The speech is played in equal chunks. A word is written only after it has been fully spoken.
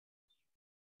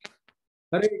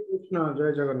हरे कृष्णा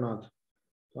जय जगन्नाथ।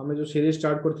 तो आम जो series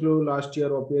start करथिलु last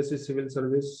year OPSC civil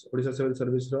service Odisha civil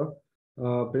service रो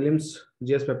प्रीलिम्स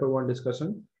जीएस पेपर 1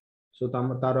 डिस्कशन। सो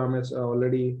तार आम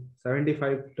ऑलरेडी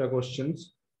 75 टा क्वेश्चंस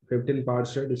 15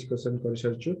 पार्ट्स रे डिस्कशन कर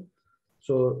सारछु।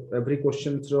 सो एवरी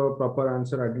क्वेश्चंस रो प्रॉपर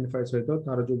आंसर आइडेंटिफाई सहित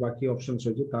तार जो बाकी ऑप्शंस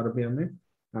होची तार भी हमें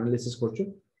analysis करछु।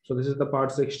 So this is the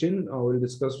part 16. We'll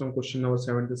discuss from question number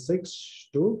 76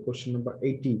 to question number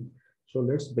 80. So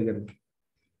let's begin.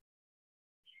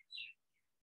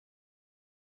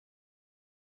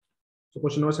 So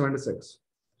question number 76.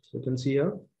 So you can see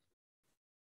here,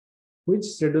 which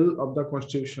schedule of the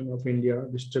Constitution of India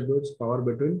distributes power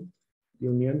between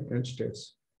union and states?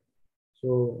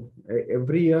 So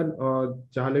every year,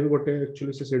 jahale bhi gote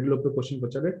actually se schedule of the question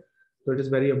pachare. So it is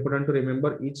very important to remember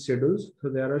each schedules. So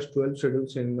there are 12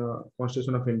 schedules in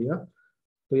Constitution of India.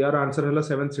 तो यार answer है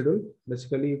 7th schedule.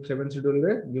 Basically 7th schedule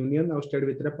रे union और state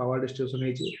भितर power distribution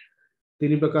है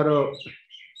तीन प्रकार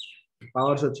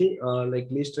powers अछि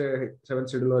लाइक लिस्ट 7th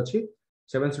शेड्यूल अछि।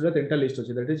 7th शेड्यूल तीनटा लिस्ट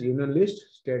अछि, that is union list,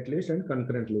 state list and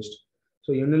concurrent list.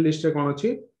 So union list रे कोन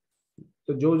अछि,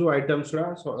 तो जो जो आइटम्स रा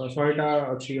 100टा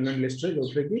अछि यूनियन लिस्ट रे,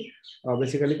 जोथरे कि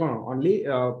basically cone only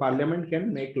parliament can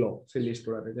make law से लिस्ट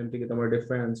रा रे, जेमति कि तमर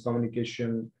defence,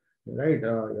 communication, right,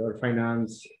 your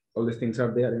finance, all these things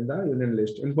are there in the union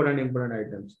list, important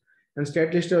items. And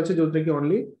state list also जो कि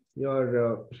only your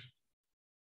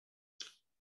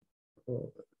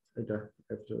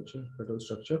federal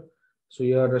structure. So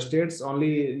your states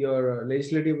only, your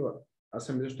legislative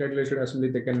assembly, state legislative assembly,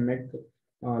 they can make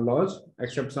laws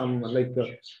except some like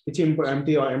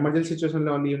emergency situation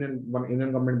only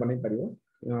union government बने परियो,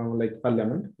 like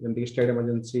parliament, जेमति state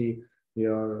emergency,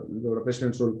 your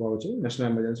president's rule को होची,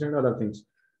 national emergency and other things.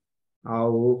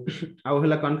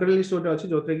 concurrent list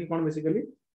जोथे कि कौन basically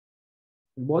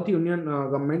both union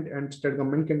government and state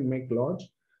government can make laws,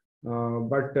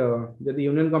 but यदि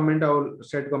union government और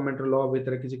state government law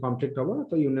भीतर किसी conflict होगा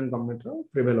तो union government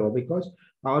prevail होगा, because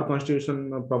our constitution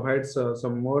provides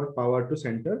some more power to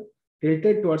center,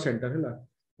 tilted towards center है।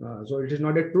 So it is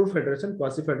not a true federation,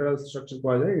 quasi federal structure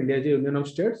कहा जाए, India is a union of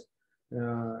states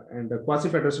and quasi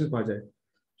federation कहा जाए।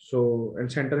 So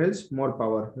and center has more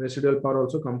power, residual power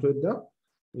also comes with the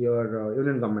your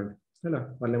union government है ना,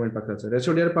 parliament पाखर से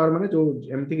residual power माने जो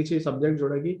एमती किसी subject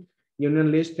जोड़ा कि union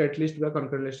list, state list या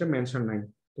concurrent list में mention नहीं,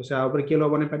 तो से आप पर क्या law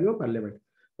बने परियो parliament।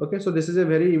 Okay, so this is a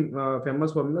very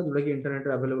famous formula जोड़ा कि internet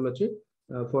रे available अच्छी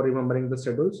for remembering the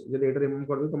schedules। जब later remember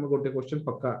कर दो तो मैं गोटे question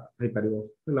पक्का है परियो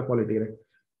है ना politics रे।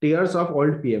 Tiers of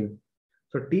old PM,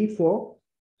 so T4,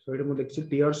 so इटे मुझे किसी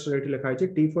tiers रेट लिखा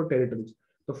है T for territories।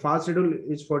 तो first schedule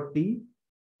is for T,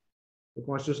 तो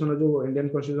कॉन्स्टिट्यूशन जो इंडियन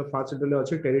कॉन्स्टिट्यूशन फर्स्ट शेड्यूल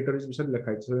अछि टेरिटरीज विषय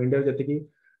लिखा है। सो इंडिया जति की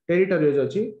टेरिटरीज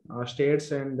अछि,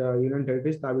 स्टेट्स एंड यूनियन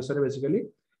टेरिटरीज ता विषय बेसिकली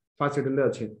फर्स्ट शेड्यूल रे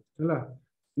अछि हैला।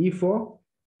 E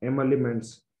for एमोल्यूमेंट्स,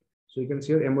 so you can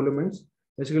see here एमोल्यूमेंट्स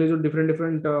basically जो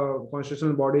डिफरेंट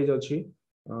कॉन्स्टिट्यूशनल बॉडीज अछि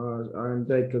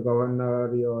and like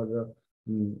governor, your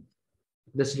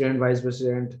president, vice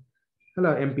president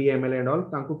हैला, एमपी, एमएलए एंड ऑल,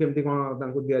 तांको केमती कोन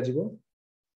तांको दिया जिवो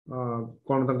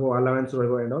कौन ताको अलाउंस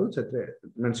रहबो एंड ऑल सेते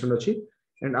मेंशन अछि।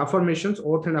 And affirmations,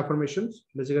 oath and affirmations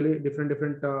basically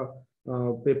different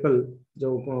people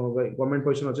जो गवर्नमेंट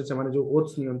पोजीशन अछि से माने जो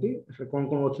ओथ्स नियंती कोन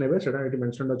ओथ नेबे सेटा एटी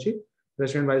मेंशन अछि।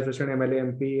 President, vice president, MLA,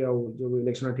 MP और जो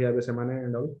इलेक्शन ठिया बे से माने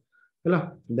एंड ऑल हैला।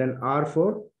 देन आर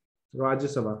फॉर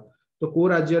राज्यसभा, तो को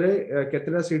राज्य रे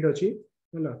केतेटा सीट अछि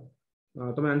हैला।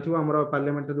 तमे जानथिबो हमर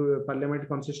parliament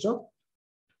consist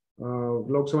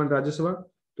of Lok Sabha and Rajya Sabha.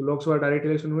 तो लोकसभा डायरेक्ट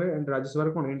इलेक्शन हुए एंड राज्यसभा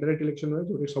कौन इंडायरेक्ट इलेक्शन हुए,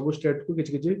 जो सब स्टेट को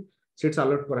किछि सीट्स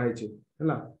अलॉट कराई छि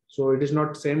हैला। So it is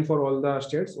not same for all the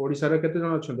states. Odisha रे केते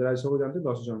जन अछन, राज्यसभा जानते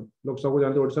 10 जन, लोकसभा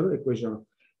जानते ओडिसा रे 21 जन।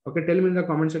 Okay, tell me in the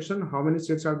comment section how many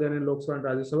seats are there in Lok Sabha and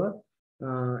Rajya Sabha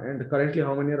and currently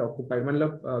how many are occupied,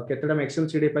 मतलब केतेटा मैक्सिमम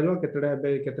सीट हे pilo,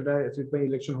 केतेटा seat पे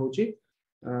इलेक्शन होची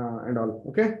and all.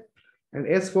 Okay, and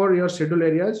as for your schedule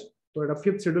areas, तो एटा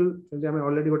 5th schedule जे हम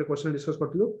already गोटे question discuss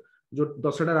करथिलु, जो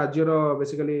 10टा राज्य row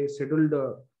basically scheduled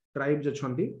tribes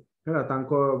अछंती हैला,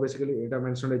 तांको बेसिकली एटा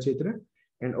मेंशन अछि इतरे।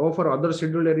 And O for other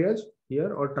scheduled areas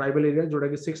here और ट्राइबल एरिया जोटा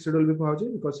कि 6th शेड्यूल भी कहउछि,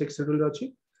 बिकॉज़ 6th शेड्यूल अछि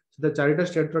सेटा चारिटा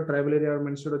स्टेट रो ट्राइबल एरिया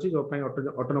मेंशन अछि, जो पई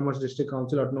autonomous district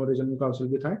council, autonomous regional council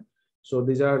भी थाए। So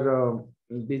these are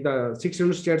the 6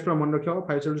 schedule states रो मन रखियो,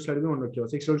 5 शेड्यूल स्टेट भी मन रखियो।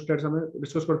 6 शेड्यूल स्टेट्स हम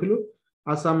discuss करथिलु,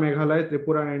 Assam, Meghalaya,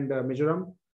 Tripura and Mizoram.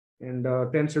 And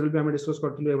 10th schedule भी हम डिस्कस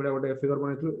करथिलु, एबडा गोटे figure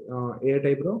बनैथिलु A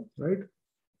type row, right.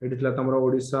 It is तमरो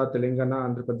Odisha, Telangana,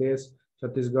 Andhra Pradesh,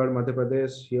 Chhattisgarh, Madhya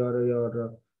Pradesh, here your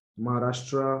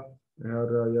Maharashtra,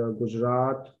 here your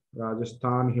Gujarat,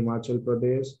 Rajasthan, Himachal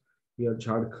Pradesh, here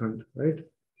Jharkhand, right.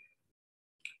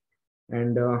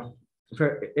 And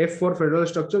F for federal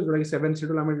structure जोटा कि 7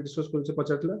 शेड्यूल हम डिस्कस कर से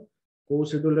पचातला को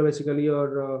शेड्यूल रे बेसिकली और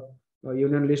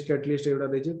यूनियन लिस्ट स्टेट लिस्ट एटा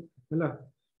देछि हला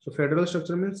सो federal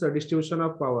structure means distribution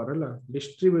of power हला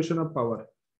डिस्ट्रीब्यूशन ऑफ पावर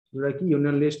जोटा कि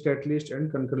union list state list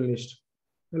and concurrent list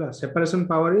हला सेपरेशन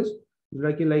पावर इज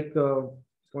जोटा कि लाइक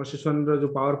कॉन्स्टिट्यूशन रो जो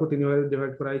पावर को तीन भाग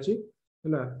डिवाइड कराई छि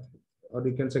हला और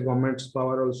you can say governments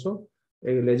power also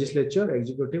a legislature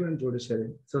executive and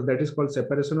judiciary so that is called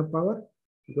separation of power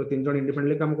तो तीन जन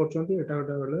इंडिपेंडेंटली काम करछंती एटा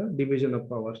एटा डिवीजन ऑफ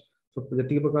पावर सो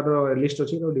जति प्रकार लिस्ट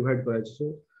अछि तो डिवाइड कराय so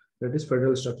that is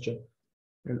federal structure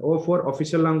and O for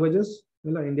official languages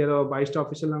हला इंडिया रो 22 टा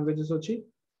ऑफिशियल लैंग्वेजेस अछि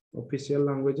ऑफिशियल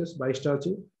लैंग्वेजेस 22 टा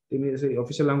अछि तीन से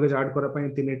ऑफिशियल लैंग्वेज ऐड करा पई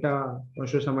तीनटा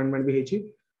कॉन्स्टिट्यूशन अमेंडमेंट भी हेछि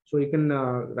so you can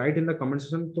write in the comment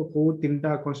section तो को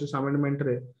तीनटा कॉन्स्टिट्यूशन अमेंडमेंट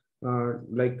रे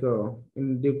like in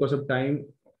due course of time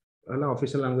हला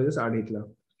ऑफिशियल लैंग्वेजेस ऐड हितला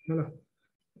हला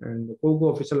and Pogo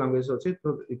official language also,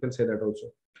 so you can say that also.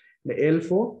 The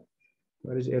L4,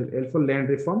 where is L for land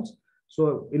reforms. So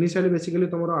initially basically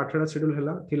tomorrow 8 schedule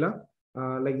hela thila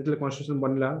like the constitution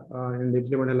banla and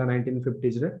implement hela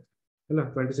 1950s re hela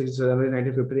 26 January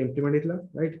 1950 implement hitla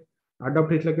right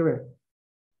adopt hitla kebe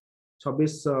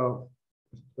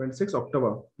 26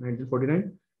 October 1949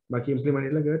 baki implement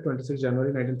hitla kebe 26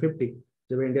 January 1950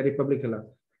 jab India Republic hela.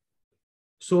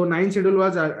 So 9th schedule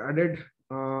was added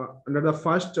under the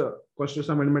first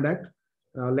Constitutional Amendment Act,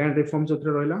 land reforms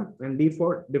utre rohila and D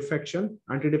for defection,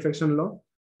 anti-defection law.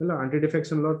 Hela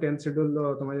anti-defection law 10th schedule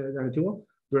tomai janithibo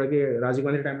joda ki Rajiv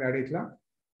Gandhi time add hitla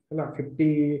hela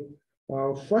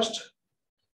 51st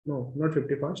no not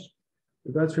 51st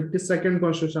it was 52nd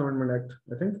Constitutional Amendment Act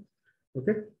I think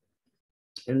okay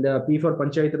and P for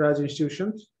Panchayat Raj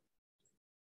institutions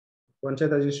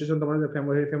Panchayat Raj institution tomai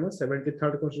very famous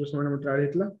 73rd Constitutional Amendment add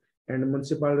hitla and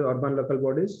municipal urban local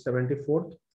bodies 74th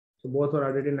so both were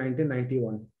added in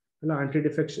 1991 hela anti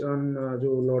defection jo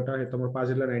law ta hai tomar pass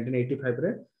hila 1985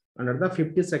 re under the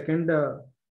 52nd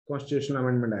constitutional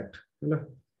amendment act hela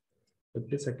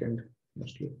 52nd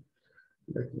mostly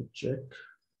let me check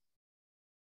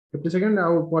 52nd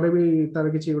au pore bi tar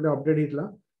kichi gote update hitla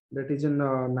that is in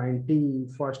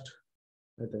 91st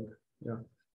I think yeah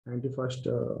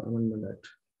 91st amendment act.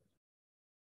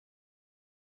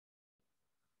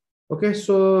 Okay,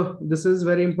 so this is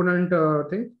very important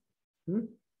thing.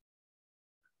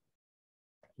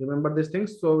 Remember these things.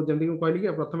 So जमती को कहली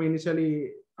कि प्रथम initially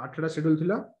 8टा schedule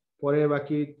थिला परे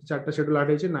बाकी 4टा schedule add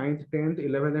हेछि 9th 10th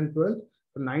 11th and 12th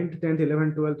so 9th 10th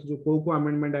 11th 12th जो को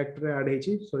amendment act रे add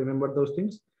हेछि so remember those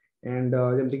things and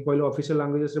जमती को कहली official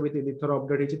languages रे भी तीन थरो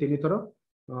update हेछि तीन thorough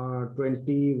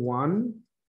 21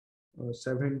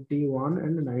 71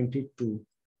 and 92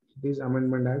 these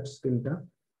amendment acts तीनटा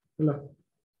होला.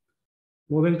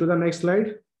 Moving to the next slide,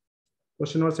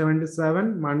 question number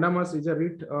 77. Mandamus is a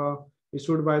writ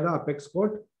issued by the apex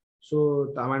court.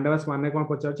 So the mandamus manne kon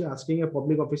pacharchi asking a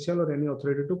public official or any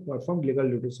authority to perform legal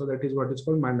duties. So that is what is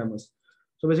called mandamus.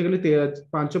 So basically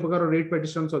पांच प्रकार writ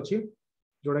petitions अछि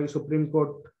जोड़ा कि supreme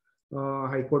court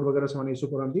high court वगैरह से माने issue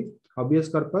करंती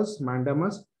habeas corpus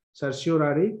mandamus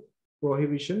certiorari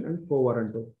prohibition and quo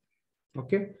warranto.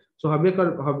 Okay, so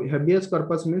habeas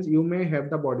corpus means you may have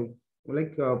the body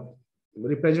like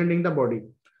representing the body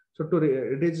so to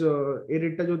it is a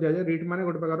writ jo diya jay writ mane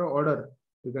gote prakar order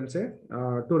you can say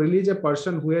to release a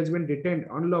person who has been detained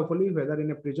unlawfully whether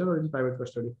in a prison or in private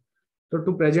custody so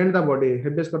to present the body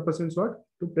habeas corpus means what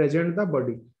to present the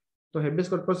body so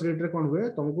habeas corpus writ re kon hue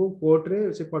तुमको court re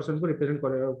se person को represent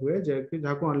kare hue je ki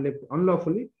jaha ko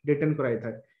unlawfully detain karai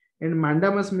thai and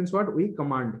mandamus means what we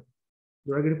command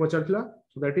जोड़ा कि पचारथिला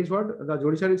so that is what the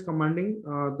judiciary is commanding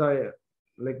the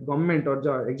like government or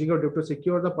the executive to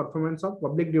secure the performance of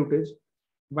public duties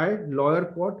by lower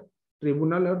court,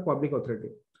 tribunal or public authority.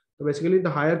 So basically the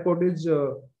higher court is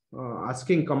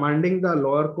asking, commanding the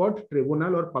lower court,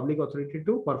 tribunal or public authority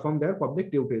to perform their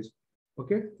public duties.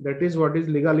 Okay, that is what is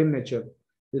legal in nature.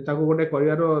 ताको गोटे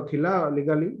करियारो थिला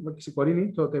legally but किसी करिनी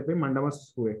तो ते पे mandamus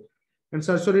हुए. And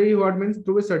certiorari what means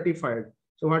to be certified.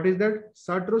 So what is that?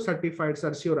 Certified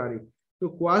certiorari to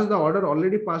quash the order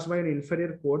already passed by an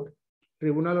inferior court,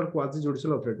 tribunal और quasi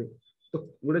judicial authority तो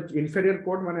गोटे इंफीरियर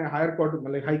कोर्ट माने higher court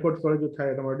माने high court पर जो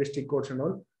थाए तमर district courts and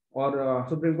all और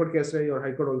सुप्रीम कोर्ट केस रे और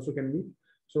high court also can be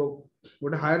सो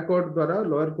गोटे हायर कोर्ट द्वारा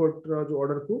लोअर कोर्ट रो जो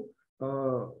ऑर्डर को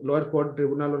लोअर कोर्ट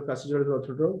ट्रिब्यूनल और क्वासी जुडिशियल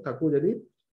अथॉरिटी ताकू यदि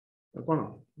कोन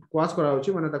क्वास करा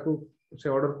होची माने ताकू से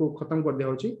ऑर्डर को खत्म कर दिया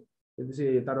होची यदि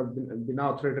से तार बिना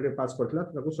अथॉरिटी रे पास करथला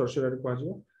ताकू certified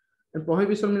कहजो and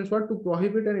prohibition means what to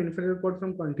prohibit an inferior court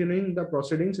from continuing the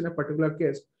proceedings in a particular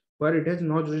case where it has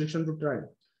no jurisdiction to try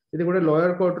यदि गोटे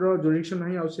लॉयर कोर्ट रो जुरिडिक्शन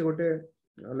नहीं आ से गोटे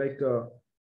लाइक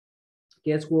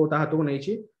केस को ता हाथ को नहीं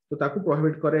छी तो ताकू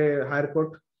प्रोहिबिट करे हायर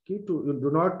कोर्ट कि to do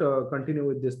not continue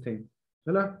with this thing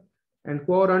हैला एंड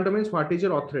को warrant means what is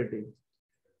your authority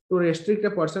to restrict a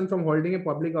person from holding a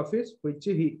public office which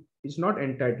he is not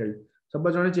entitled सब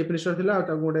जने chief minister थिला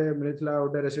ताकू गोटे मिलितला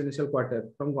गोटे residential quarter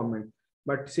from government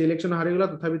but से election हारि गला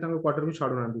तथापि तांको क्वार्टर को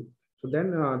छाडू नांदी सो देन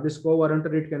दिस को warrant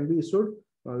writ can be issued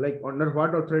like under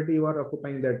what authority you are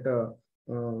occupying that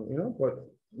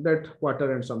that quarter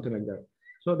and something like that.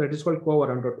 So that is called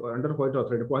co-warrant under what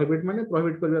authority. Prohibit माने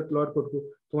prohibit करिया lower court को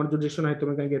तुम्हार jurisdiction है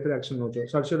तुम्हें कहीं केते action नोचो.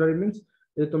 Certiorari means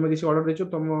जे तुम्हें किसी order देचो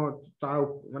तुम ता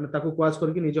माने ताको क्वाश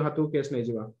करके निज हाथ को केस नहीं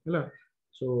जीवा हैला.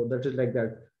 So that is like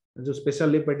that. जो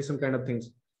special leave petition kind of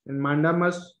things. And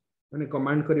mandamus माने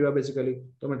command करिवा basically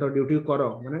तुम्हें तो duty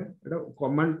करो माने एटा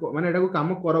command माने एटा को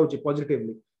काम कराउची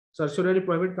positively. सर्चोरी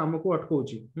प्रोहिबिट काम को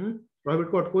अटकाउची प्रोहिबिट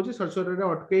को अटकाउची सर्चोरी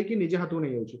अटकाई कि निजे हाथ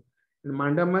नहीं होची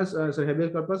mandamus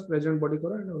habeas corpus president body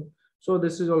kora so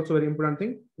this is also very important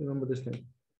thing remember this thing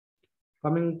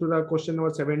coming to the question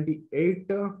number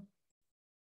 78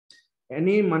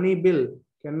 any money bill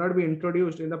cannot be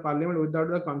introduced in the parliament without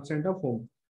the consent of whom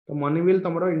तो money bill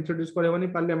तमरो introduce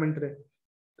करबनी parliament रे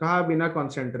कहा बिना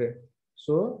consent रे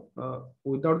so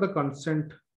without the consent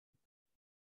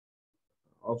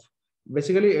of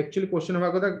basically actually question haba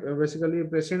kotha basically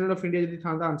president of india jodi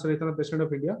thanda answer itana president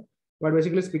of india but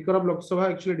basically speaker of lok sabha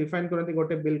actually define karanti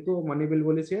gote bill ko money bill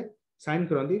boli se sign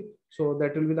karanti so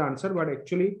that will be the answer but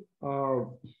actually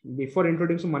before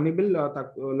introducing money bill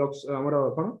lok amara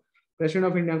kon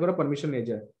president of india ko permission nei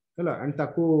jae hela and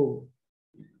taku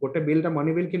gote bill ta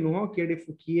money bill ki nuho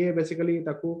kiye basically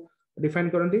taku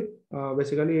define karanti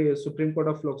basically supreme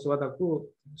court of lok sabha taku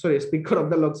sorry speaker of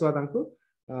the lok sabha tanku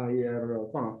yaar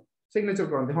kon signature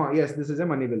करते हाँ yes this is a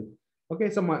money bill okay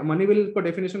so money bill को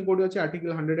definition code ଅଛି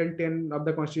article 110 of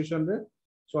the constitution रे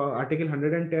so article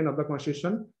 110 of the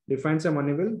constitution defines a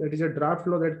money bill that is a draft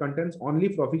law that contains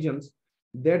only provisions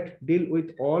that deal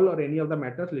with all or any of the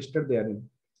matters listed therein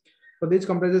so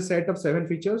this comprises a set of 7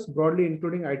 features broadly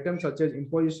including items such as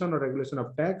imposition or regulation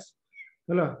of tax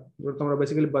हैला जो तुम्हारा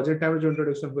basically budget time जो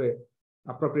introduction हुए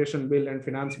appropriation bill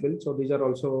and finance bill so these are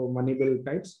also money bill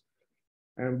types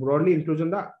and broadly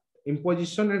inclusion the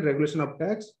imposition and regulation of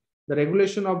tax the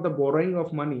regulation of the borrowing of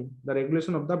money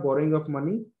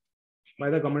by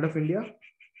the government of india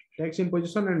tax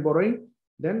imposition and borrowing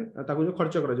then ताको जो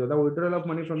खर्च करा जाए the withdrawal of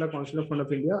money from the constitutional fund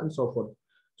of india and so forth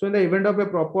so in the event of a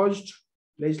proposed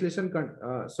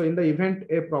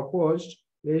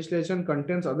legislation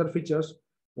contains other features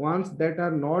ones that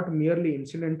are not merely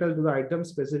incidental to the items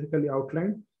specifically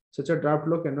outlined such a draft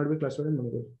law cannot be classified as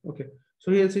money bill okay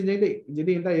so here saying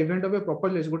जदी in the event of a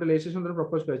proposed legislation that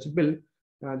proposed to bill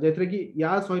जेथरे कि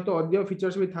या सहित अधिक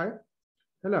features भी थाए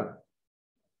हैला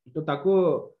तो ताको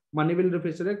मनी बिल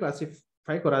रिफिस रे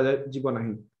क्लासिफाई करा जीवो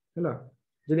नाही हैला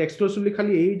जदी एक्सक्लूसिवली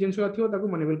खाली एही जिंस थियो ताको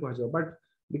मनी बिल कहा जाय बट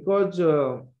बिकॉज़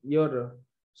योर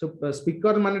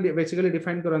स्पीकर माने basically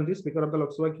define करंती speaker of the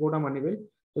Lok Sabha Kota money bill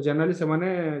तो जनरली से माने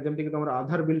जेमति कि तमरा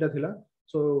आधार बिल ता थिला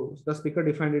so the speaker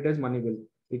defined it as money bill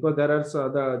because there are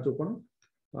the जो कोन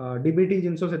डीबीटी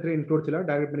जिंसो सेtre इंक्लूड थिला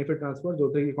डायरेक्ट बेनिफिट ट्रांसफर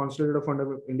जोते कि constituted fund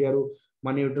of India row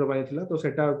money withdraw bye थिला तो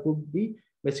सेटा could be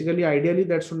basically ideally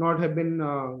that should not have been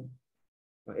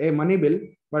a money bill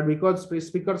but because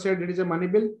speaker said it is a money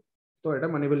bill तो एटा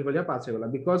money bill बजा पास हे गला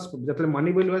because जतले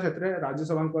money bill होय सेtre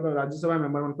Rajya Sabha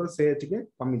member मन पर से टिके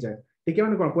कमी जाय ठीक है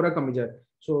माने कोन पूरा कमी जाय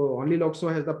so only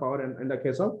Lok Sabha has the power in the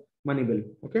case of money bill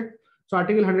okay so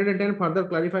article 110 further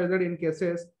clarifies that in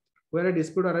cases where a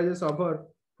dispute arises over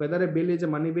whether a bill is a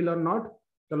money bill or not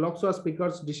the Lok Sabha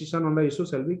speaker's decision on the issue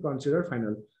shall be considered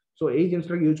final so each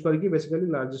instrument use करके basically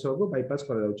Rajya Sabha को bypass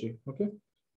कर जाउची okay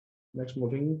next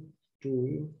moving to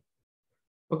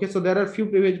okay so there are few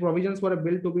provisions for a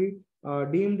bill to be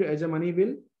deemed as a money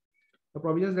bill the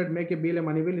provisions that make a bill a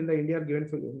money bill in the India are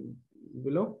given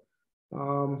below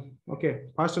okay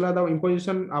first allow the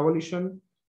imposition abolition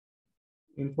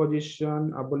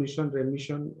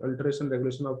remission alteration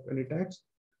regulation of any tax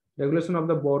regulation of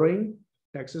the borrowing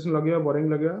taxation lagaya borrowing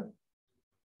lagaya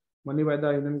money by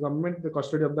the Indian government the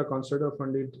custody of the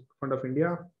constituted fund of India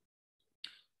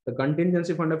the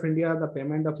contingency fund of India the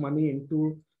payment of money into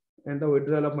and the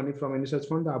withdrawal of money from any such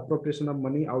fund the appropriation of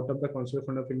money out of the constituted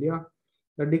fund of India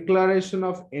the declaration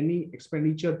of any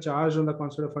expenditure charged on the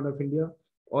constituted fund of India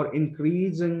or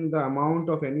increasing the amount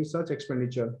of any such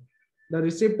expenditure the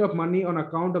receipt of money on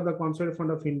account of the constituted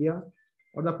fund of India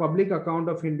or the public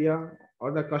account of India or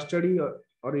the custody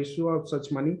or issue of such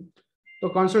money तो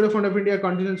constituted fund of India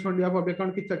contingency fund या public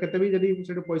account की केते भी जदी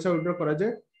सेटो पैसा withdraw करा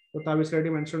जाय तो ता विषय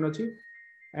मेंशन अछि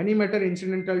any matter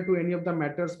incidental to any of the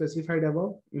matters specified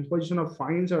above imposition of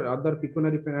fines or other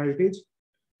pecuniary penalties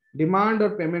demand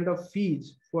or payment of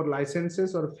fees for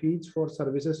licenses or fees for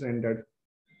services rendered.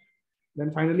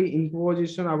 Then finally,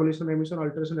 imposition, abolition, remission,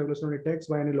 alteration, regulation of tax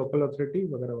by any local authority,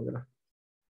 वगैरह वगैरह.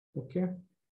 Okay.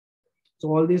 So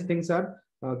all these things are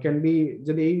can be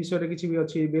जब यही विषय रे किसी भी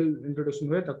अच्छी bill introduction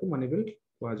हुए ताकू money bill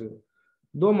हुआ जो.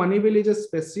 Though money bill is a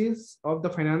species of the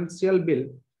financial bill,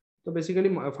 so basically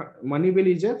money bill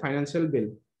is a financial bill.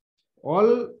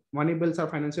 All money bills are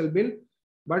financial bill,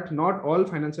 but not all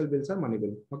financial bills are money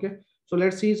bill. Okay. So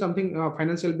let's see something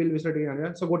financial bill विषय टे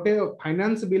जानिया. So गोटे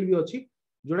finance bill भी अच्छी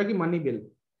जोड़ा की money bill.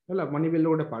 होला money bill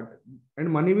गोटे part and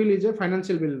money bill is a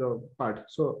financial bill part.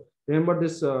 So remember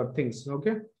this things.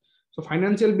 Okay. So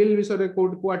financial bill विषय रे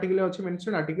कोड को article अच्छी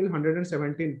mentioned article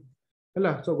 117.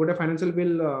 होला. So गोटे financial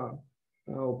bill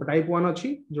type 1 अच्छी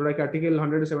जोड़ा की article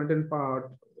 117 part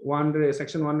 1 रे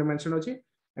section 1 रे mentioned अच्छी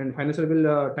and financial bill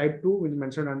type 2 will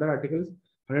mentioned under article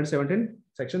 117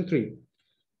 section 3.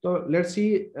 So let's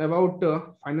see about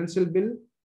financial bill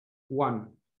 1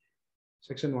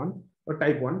 section 1 or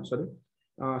type 1, sorry.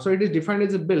 So it is defined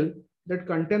as a bill that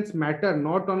contains matter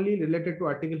not only related to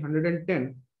article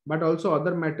 110 but also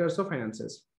other matters of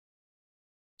finances.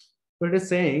 So it is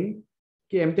saying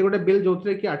कि एमती गोटे bill जो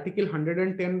कि article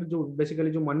 110 जो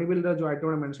basically जो money bill रा जो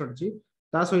item mention अछि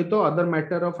ता सहित अदर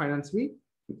मैटर ऑफ फाइनेंस भी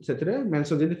सेथरे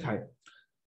मेंशन जदी थाए.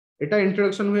 एटा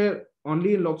इंट्रोडक्शन हुए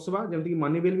ओनली इन लोकसभा जेमति कि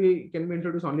मनी बिल भी can be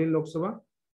introduce only in Lok Sabha.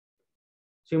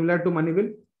 Similar to money bill,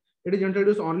 it is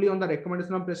introduced only on the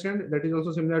recommendation of president. That is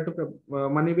also similar to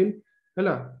money bill.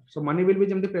 हैला. So money bill भी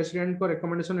जेमति president को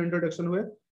recommendation introduction हुए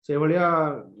से भलिया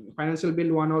financial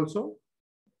bill 1 also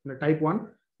type 1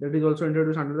 that is also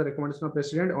introduced under the recommendation of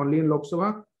president only in Lok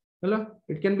Sabha.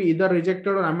 It can be either rejected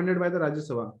or amended by the Rajya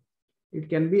Sabha. It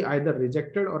can be either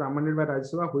rejected or amended by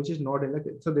Rajya Sabha, which is not in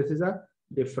the. So this is a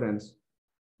difference.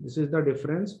 This is the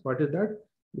difference. What is that?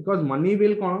 Because money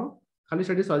bill kono खाली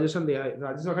study suggestion दे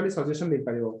राज्य सभा खाली suggestion दे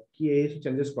पारिबो कि ए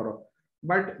changes करो.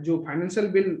 But जो financial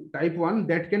bill type 1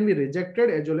 that can be rejected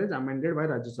as well as amended bye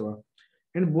राज्य सभा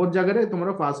and both जगह रे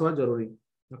तुमरो पास हुआ जरूरी.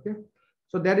 Okay.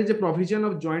 So there is a provision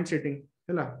of joint sitting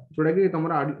हैला जोडा कि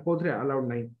तुमरो कोथरे अलाउड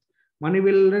नाही. मनी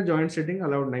बिल रे जॉइंट सिटिंग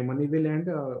अलाउड नाही. Money bill and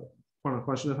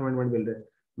constitutional amendment bill रे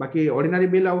बाकी ऑर्डिनरी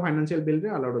बिल और फाइनेंशियल बिल रे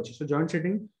अलाउड अछि. सो joint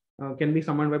sitting can be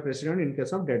summoned by president in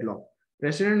case of deadlock.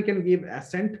 President can give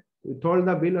assent, withhold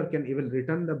the bill or can even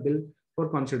return the bill for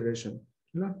consideration.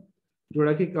 है ना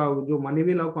जोड़ा कि जो money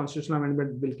bill और constitutional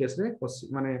amendment bill case रे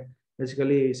माने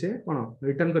basically इसे कोन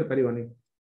return कर परिबनी.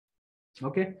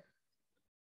 Okay.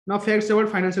 Now facts about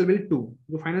financial bill 2.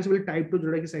 जो फाइनेंशियल बिल टाइप 2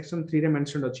 जोड़ा कि सेक्शन 3 रे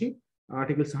मेंशनड अछि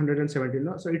article 117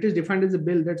 no. So it is defined as a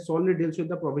bill that solely deals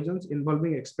with the provisions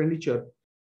involving expenditure.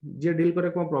 J deal करे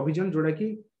को provision जोड़ा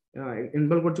कि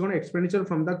involve करछ कोन expenditure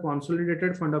from the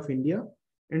consolidated fund of India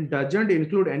and doesn't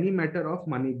include any matter of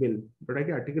money bill जोटा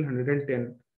कि article 110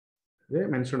 रे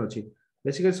mention अछि.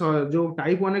 Basically जो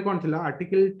टाइप 1 कोन थिला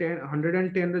आर्टिकल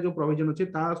 110 रे जो प्रोविजन अछि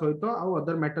ता सहित आ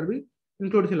अदर मैटर भी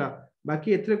इंक्लूड थिला.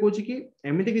 बाकी एथरे कोछि कि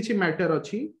एमिति किछि मैटर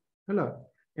अछि हैला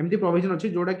एमिति प्रोविजन अछि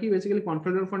जोटा कि basically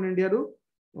कॉन्फेडरल fund India row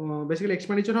basically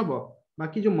expenditure हबो.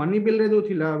 बाकी जो मनी बिल रे जो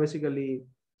थिला बेसिकली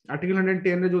आर्टिकल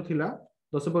 110 रे जो थिला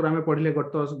 10 पर आमे पढिले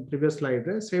गत प्रीवियस स्लाइड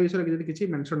रे से विषय रे किछि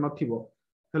मेंशन नथिबो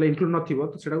ताले इंक्लूड नथिबो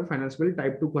तो सेटा को finance bill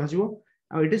type 2 कहजिवो.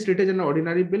 Uh it is treated as an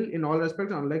ordinary bill in all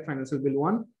respects unlike financial bill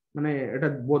 1. माने एटा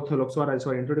बोथ लोकसभा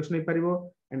राज्यसभा इंट्रोडक्शन नै पारिबो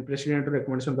एंड प्रेसिडेंट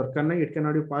रिकमेंडेशन दरकार नै. It can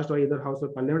not be passed by either house of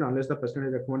parliament unless the president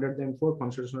has recommended them for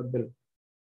constitutional bill.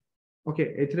 Okay.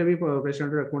 एथरे भी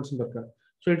president recommendation दरकार.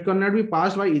 So it can not be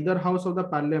passed by either house of the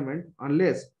parliament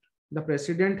unless the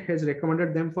president has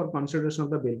recommended them for consideration of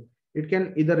the bill. It can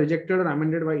either rejected or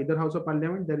amended by either house of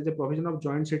parliament. There is a provision of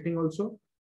joint sitting also.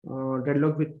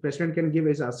 Deadlock with president can give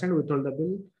his assent, withhold the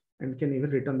bill, and can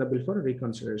even return the bill for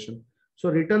reconsideration.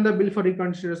 So return the bill for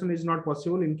reconsideration is not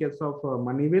possible in case of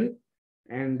money bill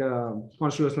and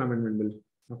constitutional amendment bill.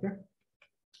 Okay.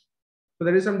 So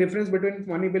there is some difference between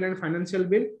money bill and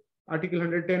financial bill. Article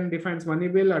 110 defines money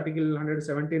bill. Article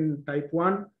 117 type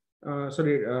 1.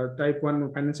 Type 1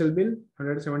 financial bill.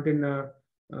 117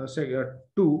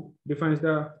 2 defines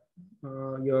the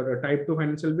your type 2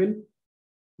 financial bill.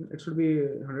 It should be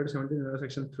 117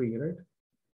 section 3, right?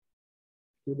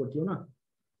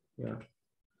 Yeah.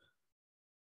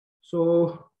 So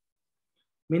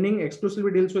meaning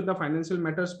exclusively deals with the financial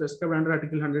matters prescribed under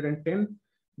article 110,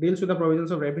 deals with the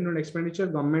provisions of revenue and expenditure,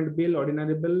 government bill,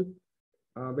 ordinary bill.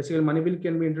 Basically money bill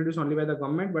can be introduced only by the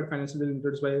government, but financial bill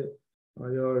introduced by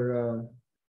your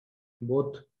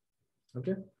both,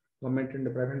 okay, government and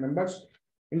the private members.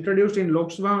 Introduced in Lok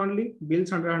Sabha only.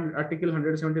 Bills under article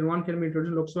 171 can be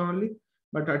introduced in Lok Sabha only,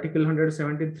 but article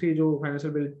 173 जो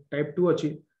financial bill type 2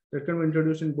 अच्छी that can be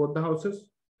introduced in both the houses.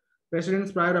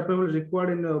 President's prior approval is required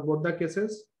in both the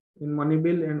cases, in money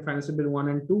bill and financial bill 1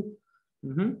 and 2.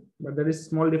 But there is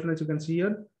small difference you can see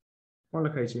here.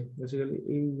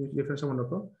 Basically difference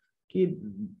कि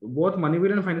both money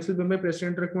bill and financial bill में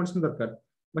president recommendation दरकार.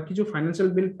 बाकी जो financial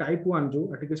bill type 1 जो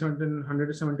article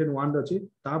 117(1) रची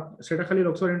ताप सेटा खाली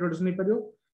लोकसभा introduce नहीं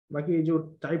करियो. बाकी जो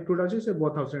type 2 रची से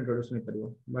both house introduce नहीं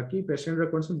करियो. बाकी president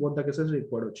recommendation both the cases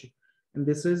required होची. And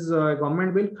this is a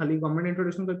government bill, खाली government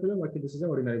introduction करके बाकी this is a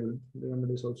ordinary bill. Remember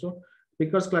this also.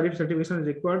 Because clarification certification is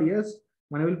required, yes,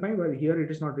 money bill fine, but here it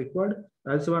is not required.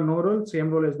 Rajya Sabha no role, same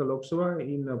role as the Lok Sabha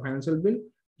in financial bill.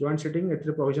 Joint sitting,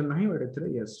 एथिरे provision नहीं, but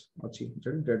एथिरे yes, अच्छी,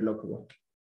 जल्दी deadlock हुआ.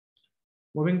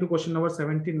 Moving to question number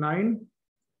 79,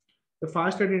 the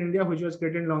first state in India which was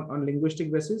created on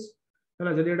linguistic basis.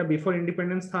 चला जल्दी एटा before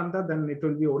independence था अंता, then it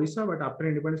will be Odisha, but after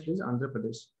independence it is Andhra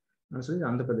Pradesh. Answer is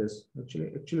Andhra Pradesh. Actually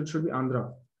it should be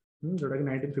Andhra. जोड़ा कि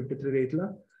 1953 रही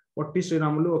थला. 40 Sri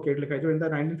Ramulu, okay, in the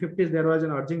 1950s there was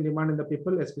an urgent demand in the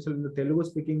people, especially in the Telugu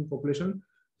speaking population,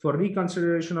 for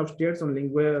reconsideration of states on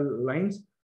lingual lines.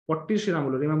 40 Sri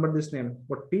Ramulu, remember this name,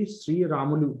 40 Sri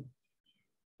Ramulu.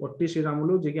 40 Sri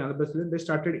Ramulu,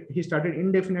 he started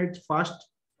indefinite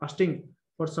fasting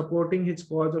for supporting his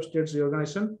cause of states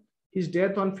reorganization. His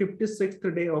death on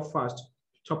 56th day of fast.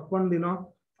 56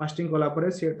 dino fasting kola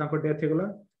pare se tanko death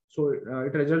hegola. So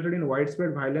it resulted in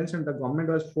widespread violence and the government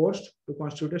was forced to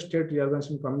constitute a state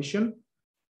reorganization commission.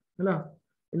 In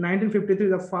 1953,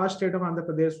 the first state of Andhra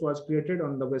Pradesh was created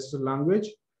on the basis of language.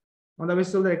 On the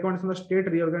basis of the recommendation of the State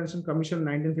Reorganization Commission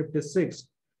 1956,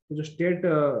 which is State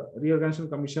Reorganization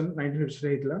Commission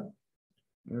 1956 hitla.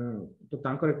 तो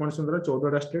तांको recommendation द्वारा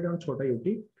 14 state और छोटा UT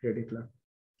create hitla.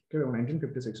 Okay,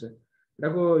 1956 है.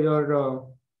 देखो your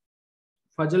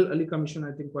Fazal Ali Commission,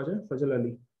 I think was Fazal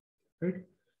Ali, right?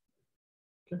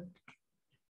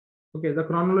 Okay, the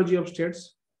chronology of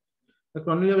states. The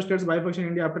chronology of states bifurcation in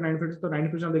India after 1950. So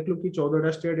 1950 देख लो कि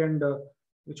 14 state and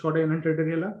छोटा union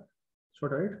territory है ला,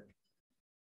 छोटा, right?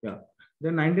 Yeah.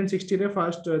 Then 1960 रे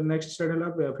first next state है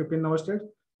ला 15 number state.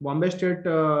 Bombay state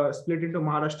split into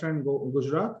Maharashtra and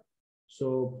Gujarat.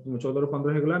 So 14 और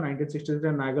 15 है गला. 1960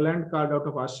 रे Nagaland carved out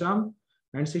of Assam.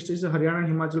 1960 Haryana and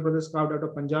Himachal Pradesh carved out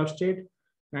of Punjab state.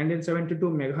 1972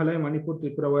 Meghalaya, Manipur,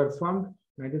 Tripura were formed.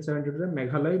 1972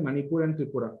 Meghalaya, Manipur and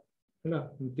Tripura.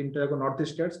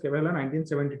 Northeast states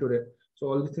 1972. So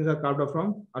all these things are carved out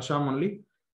from Assam only.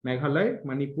 Meghalaya,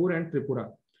 Manipur and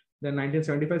Tripura. Then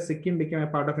 1975 Sikkim became a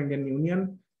part of Indian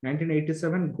Union.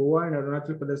 1987 Goa and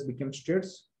Arunachal Pradesh became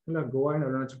states. Goa and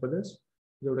Arunachal Pradesh.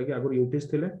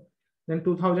 Then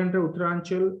 2000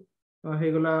 Uttaranchal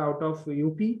out of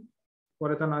UP.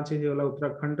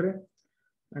 Uttarakhand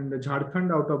and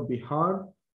Jharkhand out of Bihar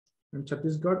and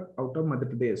Chhattisgarh out of Madhya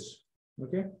Pradesh.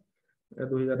 Okay.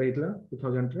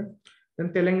 2000. Then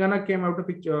Telangana came out of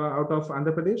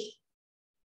Andhra Pradesh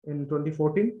in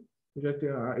 2014, which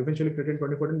eventually created in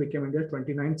 2014, became India's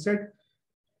 29th state.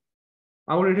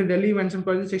 Our Delhi mentioned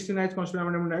 69th Constitutional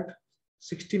Amendment Act,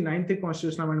 69th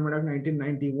Constitutional Amendment Act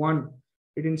 1991.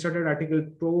 It inserted Article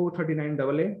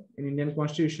 239AA in Indian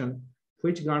Constitution,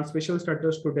 which grants special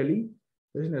status to Delhi.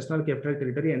 This is National Capital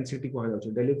Territory, NCT.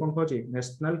 Delhi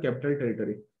National Capital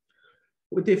Territory.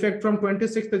 With effect from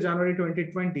 26th January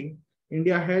 2020,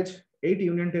 India has 8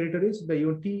 union territories. The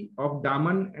UT of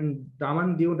Daman and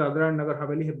Daman, Diu, Dadra and Nagar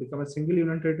Haveli have become a single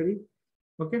union territory.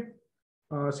 Okay,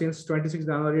 since 26th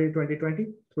January 2020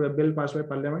 through a bill passed by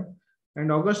Parliament.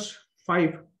 And August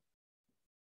 5,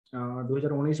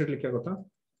 2019,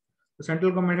 the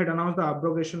central government had announced the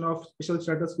abrogation of special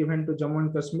status given to Jammu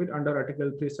and Kashmir under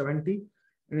Article 370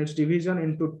 and its division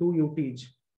into 2 UTs,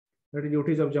 that is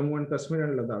UTs of Jammu and Kashmir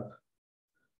and Ladakh.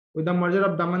 With the merger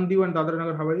of Daman, Diu and Dadra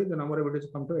Nagar Haveli, the number of UTs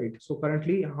come to 8. So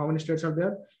currently, how many states are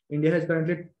there? India has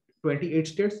currently 28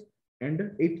 states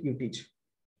and 8 UTs.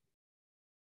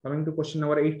 Coming to question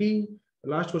number 80, the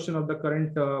last question of the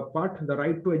current part, the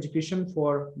right to education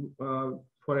for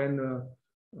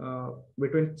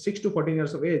between 6 to 14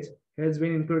 years of age has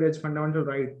been included as fundamental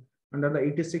right under the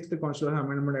 86th Constitutional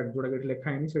Amendment Act.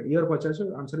 Year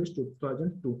answer is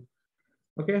 2002.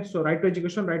 Okay, so right to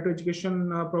education. Right to education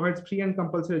provides free and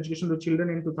compulsory education to children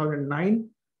in 2009.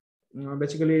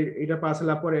 Basically, it passed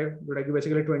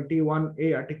basically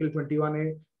 21A, Article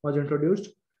 21A was introduced,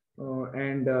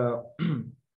 and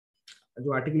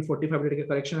Article 45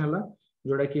 correction है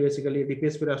basically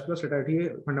DPS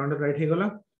fundamental right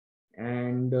है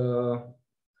and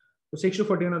 6 to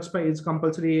 14 years is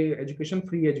compulsory education,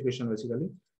 free education basically.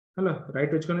 Right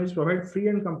to education is provide free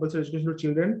and compulsory education to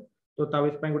children. So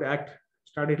Tavis Pang Act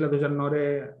started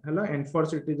 2009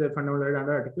 enforce it is a fundamental right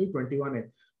under Article 21A.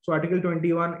 So Article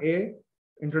 21A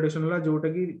introduction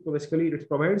basically it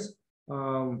provides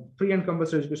free and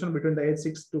compulsory education between the age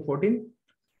 6 to 14.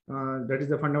 That is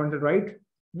the fundamental right.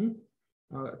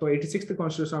 So 86th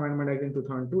Constitutional Amendment Act in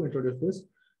 2002 introduced this.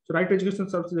 So right to education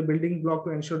serves as a building block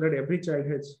to ensure that every child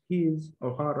has his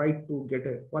or her right to get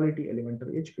a quality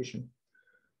elementary education.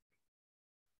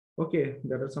 Okay,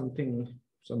 there are some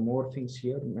more things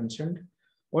here mentioned.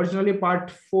 Originally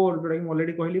part 4,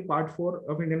 already कहली part 4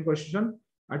 of Indian Constitution,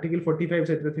 Article 45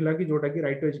 क्षेत्र थिला कि जोटा कि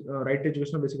right to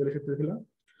education basically क्षेत्र थिला.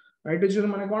 Right to education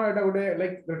माने कोन एटा गोटे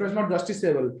like that was not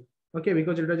justiciable, okay,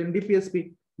 because it was in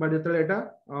DPSP, but जेतले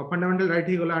Etah fundamental right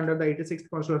ही गला under the 86th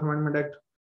Constitutional Amendment Act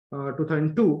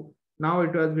 2002. Now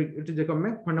it is become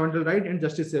a fundamental right and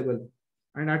justiciable.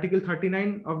 And Article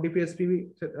 39 of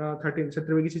DPSP 13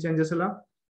 क्षेत्र में किसी changes हला.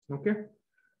 Okay,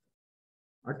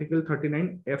 Article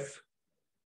 39F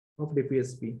of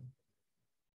DPSP.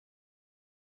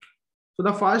 So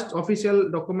the first official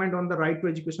document on the right to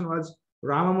education was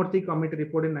Ramamurthy Committee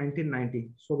report in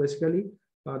 1990. So basically,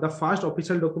 the first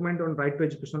official document on right to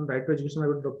education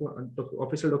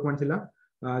official document thila,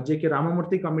 JK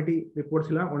Ramamurthy Committee report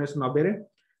thila 1990.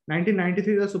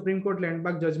 1993, the Supreme Court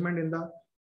landmark judgment in the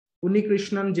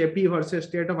Krishna JP versus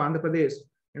State of Andhra Pradesh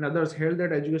and others held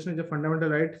that education is a fundamental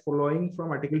right following from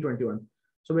Article 21.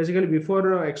 So basically,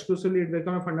 before exclusively it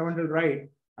became a fundamental right,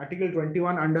 Article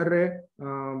 21 under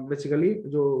basically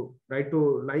जो right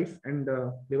to life and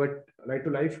right to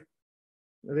life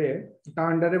रे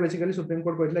under basically Supreme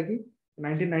Court कहला कि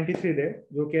 1993 रे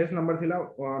जो case number थिला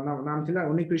नाम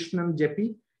थिला Krishna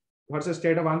JP versus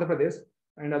State of Andhra Pradesh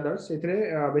and others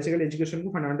इतरे basically education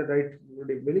को fundamental right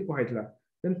बोली कहला.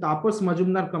 Then Tapas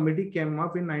Majumdar Committee came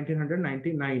up in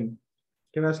 1999.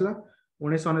 क्या असला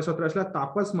 1997 असला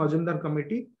Tapas Majumdar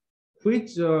Committee,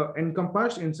 which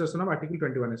encompassed insertion of Article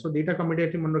 21. So data committee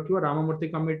actually मन रखियो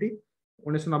Ramamurthy Committee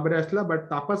 1990 असला, but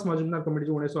Tapas Majumdar Committee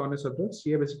जो 1997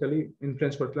 she basically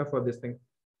influence Kartala for this thing.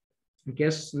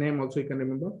 Case name also you can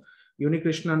remember,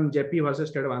 Krishna JP versus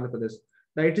State of Andhra Pradesh.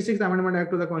 The 86th Amendment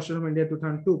Act to the Constitution of India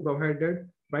 2002 provided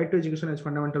right to education as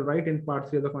fundamental right in Part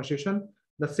 3 of the Constitution.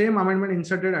 The same amendment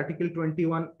inserted Article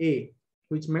 21A,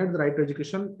 which made the right to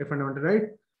education a fundamental right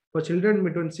for children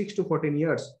between 6 to 14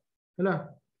 years.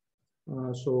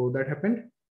 So that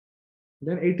happened.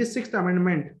 Then 86th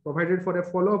Amendment provided for a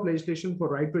follow-up legislation for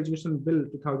Right to Education Bill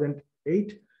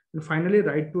 2008 and finally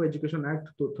Right to Education Act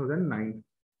 2009.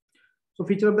 So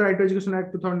feature of the Right to Education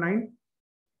Act 2009.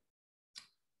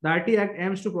 The RT Act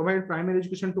aims to provide primary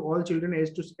education to all children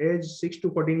aged 6 to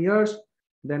 14 years.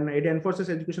 Then it enforces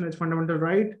education as fundamental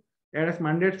right. It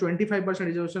mandates 25%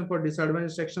 reservation for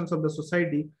disadvantaged sections of the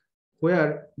society,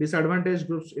 where disadvantaged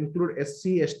groups include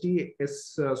SC, ST,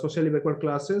 socially backward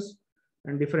classes,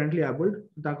 and differently abled.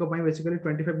 Basically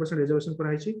 25% reservation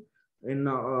for in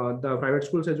the private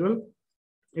schools as well.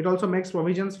 It also makes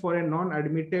provisions for a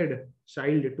non-admitted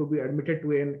child to be admitted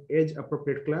to an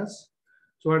age-appropriate class.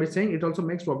 So what it's saying, it also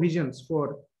makes provisions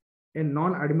for a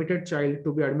non-admitted child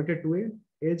to be admitted to an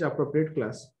age-appropriate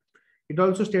class. It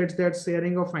also states that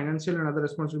sharing of financial and other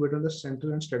responsibility between the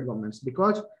central and state governments,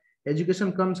 because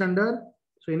education comes under.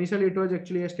 So initially it was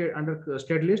actually a state under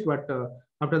state list, but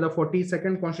after the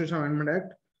 42nd Constitutional Amendment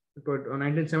Act,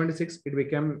 1976, it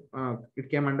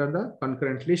came under the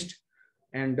concurrent list.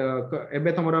 And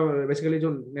basically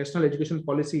जो national education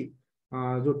policy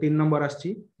जो 3 number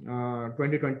आछि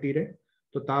 2020 रे,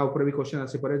 तो ता ऊपर भी question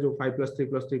आसी परे जो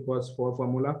 5+3+3 equals 4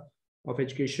 formula of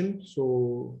education.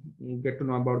 So get to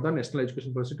know about the national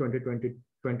education policy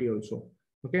 2020 also.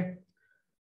 Okay,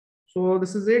 so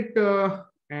this is it,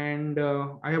 and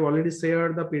I have already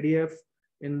shared the PDF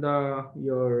in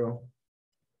your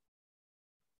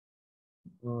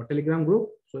Telegram group,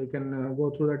 so you can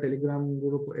go through the Telegram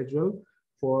group as well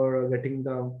for getting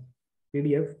the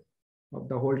PDF of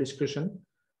the whole discussion.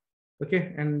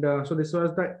 Okay, and so this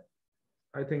was the,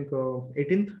 I think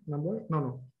 18th number,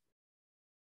 no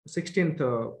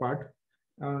 16th part.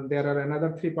 There are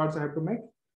another 3 parts I have to make.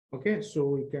 Okay,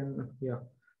 so you can, yeah,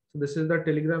 so this is the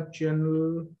Telegram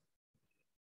channel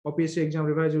OPSC exam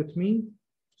revise with me,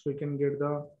 so you can get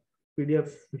the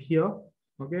PDF here.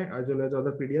 Okay, as well as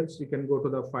other PDFs. You can go to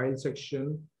the file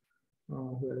section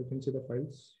where you can see the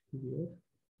files here.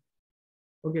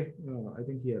 Okay, I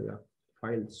think here, yeah,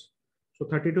 files. So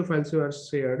 32 files are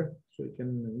shared, so you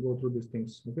can go through these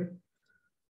things. Okay,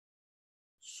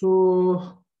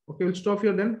 so okay, we'll stop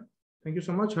here then. Thank you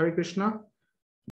so much. Hare Krishna.